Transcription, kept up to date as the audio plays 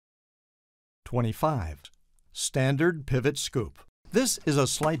25. Standard pivot scoop. This is a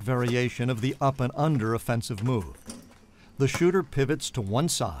slight variation of the up and under offensive move. The shooter pivots to one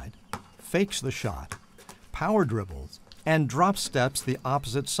side, fakes the shot, power dribbles, and drop steps the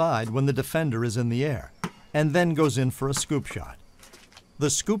opposite side when the defender is in the air, and then goes in for a scoop shot. The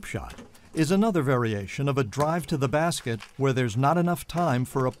scoop shot is another variation of a drive to the basket where there's not enough time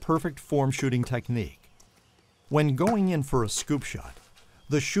for a perfect form shooting technique. When going in for a scoop shot,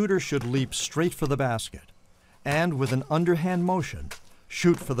 the shooter should leap straight for the basket, and with an underhand motion,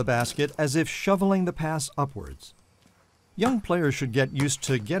 shoot for the basket as if shoveling the pass upwards. Young players should get used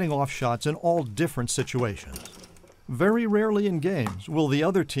to getting off shots in all different situations. Very rarely in games will the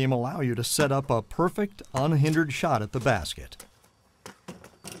other team allow you to set up a perfect, unhindered shot at the basket.